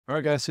All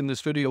right, guys, in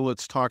this video,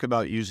 let's talk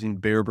about using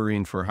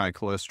berberine for high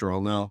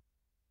cholesterol. Now,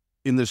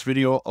 in this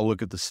video, I'll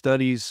look at the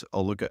studies.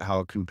 I'll look at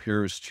how it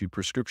compares to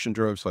prescription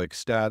drugs like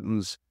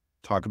statins,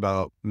 talk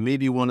about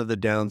maybe one of the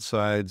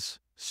downsides,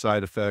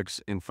 side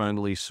effects, and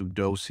finally some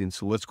dosing.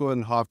 So let's go ahead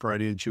and hop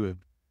right into it.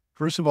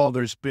 First of all,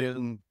 there's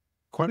been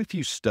quite a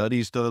few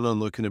studies done on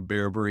looking at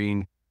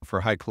berberine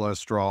for high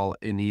cholesterol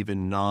and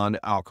even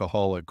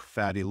non-alcoholic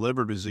fatty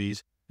liver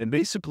disease. And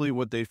basically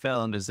what they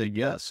found is that,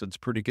 yes, it's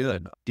pretty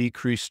good.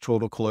 Decreased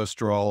total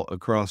cholesterol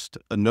across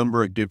a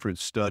number of different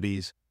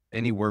studies,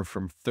 anywhere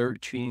from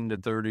 13 to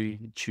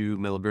 32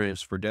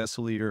 milligrams per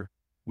deciliter.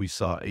 We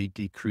saw a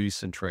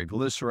decrease in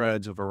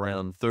triglycerides of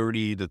around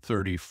 30 to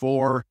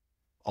 34.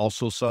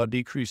 Also saw a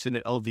decrease in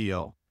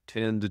LDL,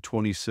 10 to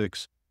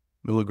 26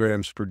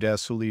 milligrams per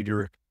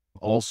deciliter.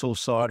 Also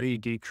saw a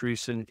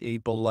decrease in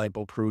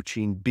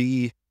apolipoprotein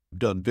B.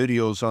 Done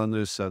videos on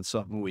this. That's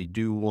something we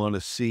do want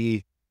to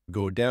see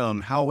go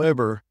down.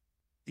 However,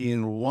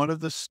 in one of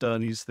the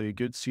studies, they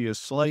did see a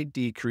slight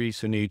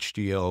decrease in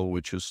HDL,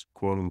 which is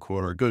quote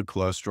unquote our good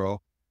cholesterol.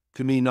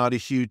 To me, not a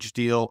huge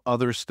deal.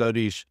 Other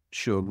studies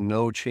showed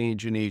no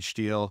change in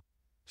HDL.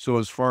 So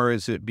as far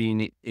as it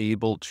being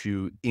able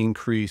to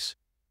increase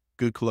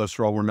good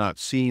cholesterol, we're not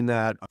seeing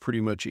that.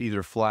 Pretty much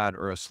either flat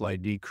or a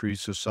slight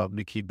decrease is something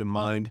to keep in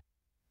mind.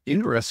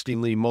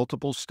 Interestingly,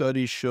 multiple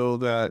studies show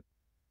that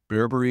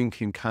berberine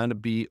can kind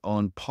of be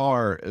on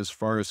par as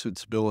far as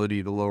its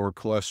ability to lower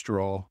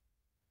cholesterol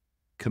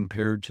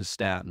compared to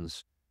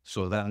statins.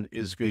 So that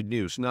is good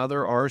news. Now,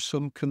 there are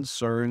some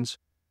concerns.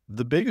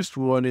 The biggest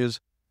one is,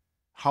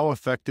 how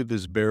effective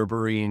is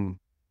berberine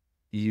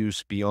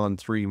use beyond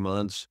 3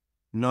 months?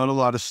 Not a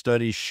lot of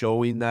studies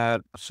showing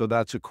that. So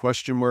that's a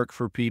question mark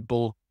for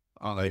people,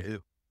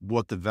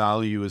 what the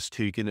value is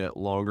taking it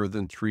longer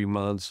than 3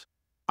 months.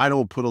 I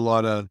don't put a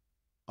lot of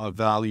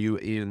value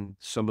in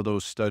some of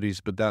those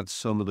studies, but that's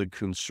some of the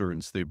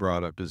concerns they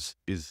brought up is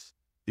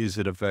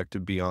it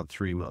effective beyond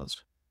 3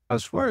 months?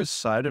 As far as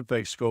side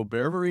effects go,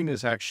 berberine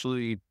is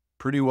actually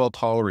pretty well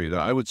tolerated.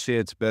 I would say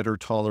it's better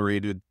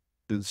tolerated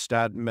than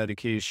statin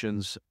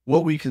medications.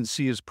 What we can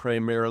see is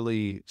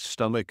primarily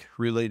stomach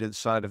related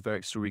side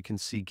effects. So we can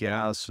see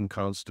gas and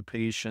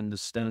constipation,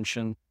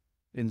 distension.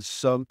 In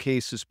some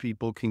cases,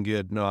 people can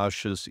get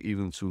nauseous,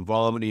 even some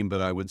vomiting,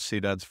 but I would say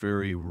that's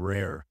very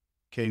rare.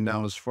 Okay,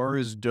 now as far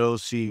as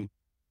dosing,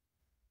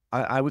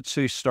 I would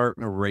say start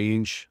in a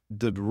range.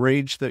 The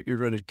range that you're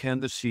going to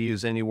tend to see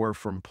is anywhere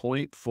from zero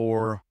point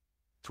 0.4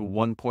 to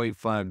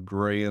 1.5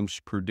 grams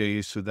per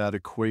day. So that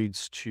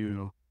equates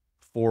to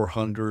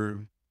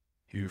 400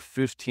 to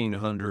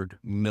 1,500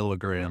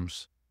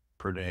 milligrams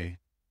per day.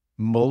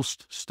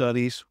 Most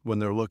studies, when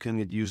they're looking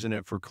at using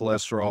it for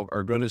cholesterol,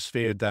 are going to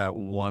stay at that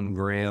 1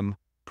 gram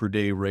per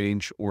day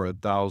range or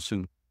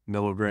 1,000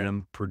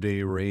 milligram per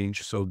day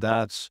range. So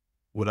that's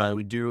what I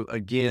would do.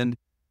 Again,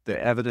 the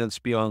evidence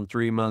beyond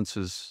 3 months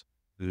is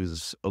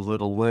a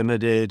little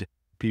limited.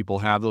 People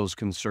have those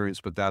concerns,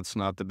 but that's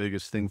not the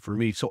biggest thing for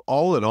me. So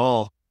all in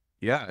all,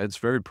 yeah, it's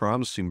very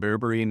promising.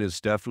 Berberine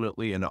is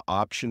definitely an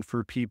option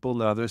for people.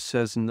 Now, this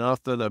says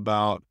nothing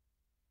about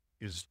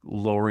is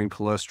lowering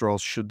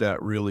cholesterol. Should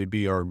that really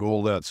be our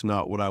goal? That's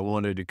not what I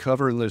wanted to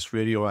cover in this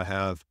video. I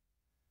have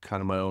kind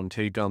of my own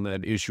take on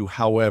that issue.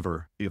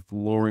 However, if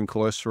lowering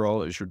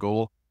cholesterol is your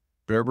goal,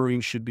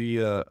 berberine should be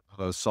a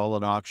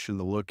solid option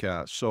to look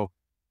at. So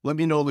let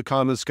me know in the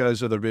comments,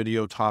 guys, other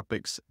video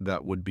topics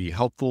that would be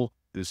helpful.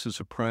 This is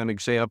a prime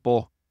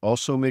example.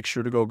 Also, make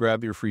sure to go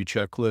grab your free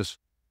checklist.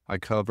 I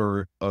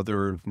cover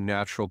other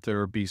natural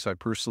therapies I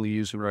personally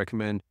use and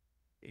recommend,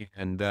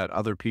 and that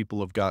other people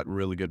have gotten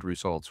really good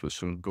results with.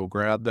 So go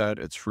grab that.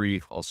 It's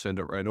free. I'll send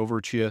it right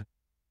over to you.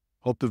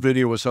 Hope the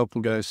video was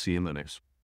helpful, guys. See you in the next.